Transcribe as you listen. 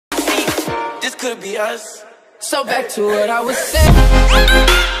this could be us. So back to what I was saying.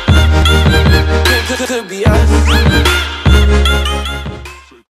 Could be us.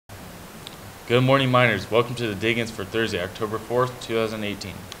 Good morning, Miners. Welcome to the Diggins for Thursday, October 4th,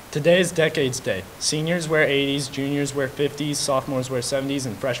 2018. Today is Decades Day. Seniors wear 80s, juniors wear 50s, sophomores wear 70s,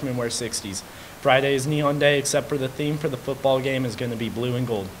 and freshmen wear 60s. Friday is Neon Day, except for the theme for the football game is going to be blue and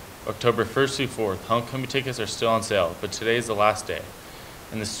gold. October 1st through 4th, homecoming tickets are still on sale, but today is the last day.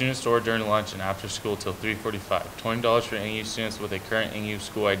 In the student store during lunch and after school till 3:45. $20 for NU students with a current NU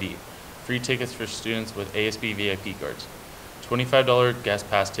school ID. Free tickets for students with ASB VIP cards. $25 guest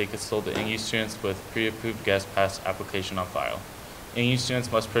pass tickets sold to NU students with pre-approved guest pass application on file. NU students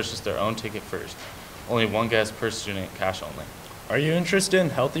must purchase their own ticket first. Only one guest per student, cash only. Are you interested in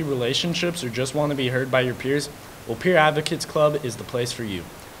healthy relationships or just want to be heard by your peers? Well, Peer Advocates Club is the place for you.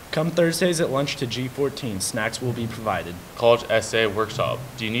 Come Thursdays at lunch to G14. Snacks will be provided. College essay workshop.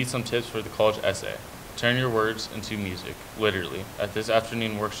 Do you need some tips for the college essay? Turn your words into music, literally, at this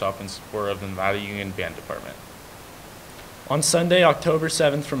afternoon workshop in support of the Nevada Union Band Department. On Sunday, October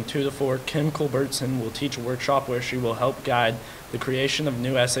 7th from 2 to 4, Kim Culbertson will teach a workshop where she will help guide the creation of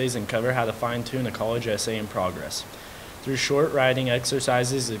new essays and cover how to fine-tune a college essay in progress. Through short writing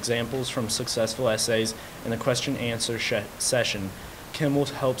exercises, examples from successful essays, and a question-answer session, Kim will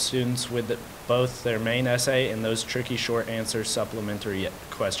help students with both their main essay and those tricky short answer supplementary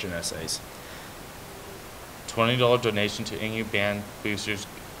question essays. $20 donation to NU Band Boosters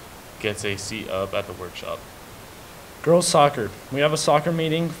gets a seat up at the workshop. Girls soccer. We have a soccer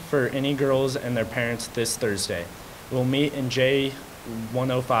meeting for any girls and their parents this Thursday. We'll meet in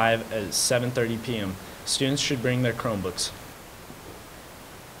J105 at 7:30 p.m. Students should bring their Chromebooks.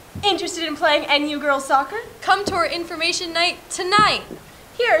 Interested in playing NU girls soccer? Come to our information night tonight.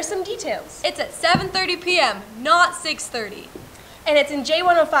 Here are some details. It's at 7:30 p.m., not 6:30. And it's in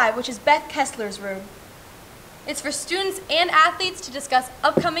J105, which is Beth Kessler's room. It's for students and athletes to discuss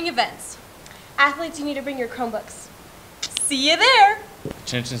upcoming events. Athletes, you need to bring your Chromebooks. See you there!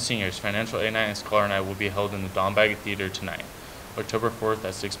 Attention seniors, Financial Aid Night and Scholar Night will be held in the Don Baggett Theater tonight, October 4th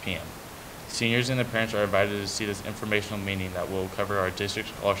at 6 p.m. Seniors and their parents are invited to see this informational meeting that will cover our district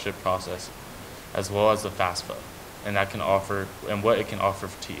scholarship process, as well as the FAFSA, and what it can offer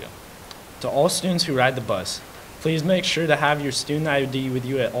to you. To all students who ride the bus, please make sure to have your student ID with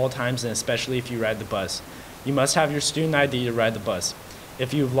you at all times, and especially if you ride the bus. You must have your student ID to ride the bus.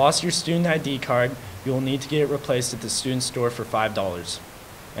 If you've lost your student ID card, you will need to get it replaced at the student store for $5.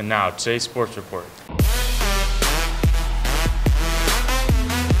 And now, today's sports report.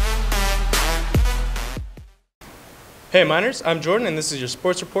 Hey Miners, I'm Jordan and this is your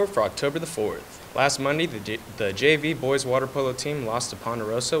sports report for October the 4th. Last Monday, the JV boys water polo team lost to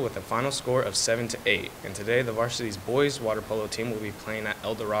Ponderosa with a final score of 7-8, and today the varsity's boys water polo team will be playing at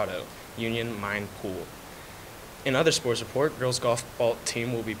El Dorado Union Mine Pool. In other sports report, girls golf ball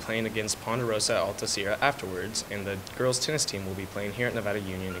team will be playing against Ponderosa at Alta Sierra afterwards, and the girls tennis team will be playing here at Nevada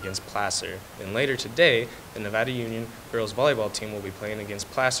Union against Placer. Then later today, the Nevada Union girls volleyball team will be playing against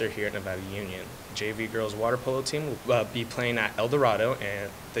Placer here at Nevada Union. The JV girls water polo team will be playing at El Dorado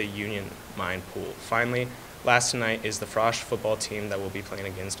and the Union Mine Pool. Finally, last tonight is the Frosh football team that will be playing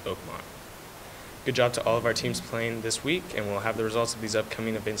against Oakmont. Good job to all of our teams playing this week, and we'll have the results of these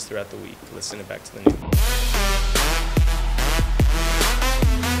upcoming events throughout the week. Let's send it back to the news.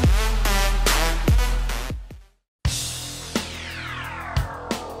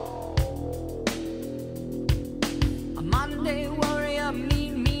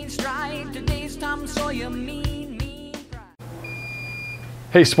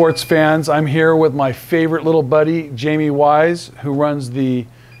 Hey sports fans, I'm here with my favorite little buddy, Jamie Wise, who runs the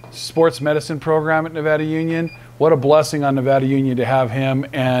sports medicine program at Nevada Union. What a blessing on Nevada Union to have him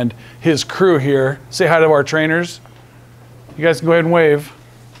and his crew here. Say hi to our trainers. You guys can go ahead and wave.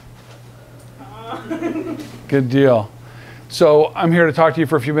 Good deal. So I'm here to talk to you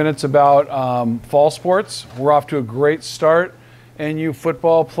for a few minutes about fall sports. We're off to a great start. NU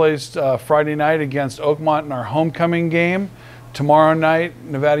football plays Friday night against Oakmont in our homecoming game. Tomorrow night,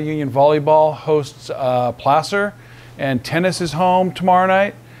 Nevada Union volleyball hosts Placer, and tennis is home tomorrow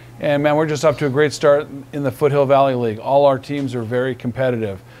night. And man, we're just up to a great start in the Foothill Valley League. All our teams are very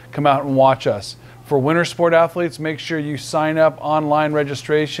competitive. Come out and watch us. For winter sport athletes, make sure you sign up online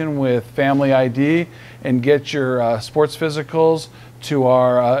registration with Family ID and get your sports physicals to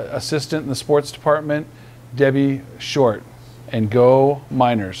our assistant in the sports department, Debbie Short. And go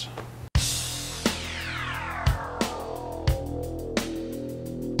Miners.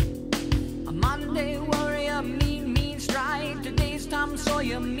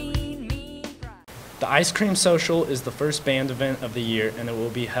 The Ice Cream Social is the first band event of the year, and it will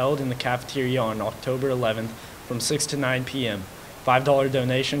be held in the cafeteria on October 11th from 6 to 9 p.m. $5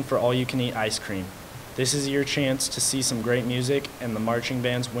 donation for all-you-can-eat ice cream. This is your chance to see some great music and the marching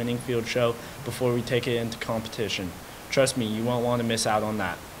band's winning field show before we take it into competition. Trust me, you won't want to miss out on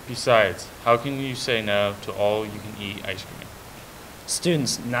that. Besides, how can you say no to all-you-can-eat ice cream?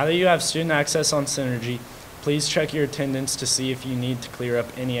 Students, now that you have student access on Synergy, please check your attendance to see if you need to clear up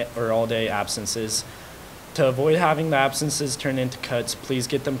any or all-day absences. To avoid having the absences turn into cuts, please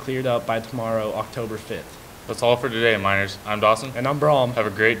get them cleared up by tomorrow, October 5th. That's all for today, Miners. I'm Dawson. And I'm Brahm. Have a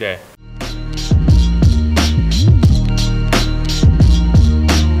great day.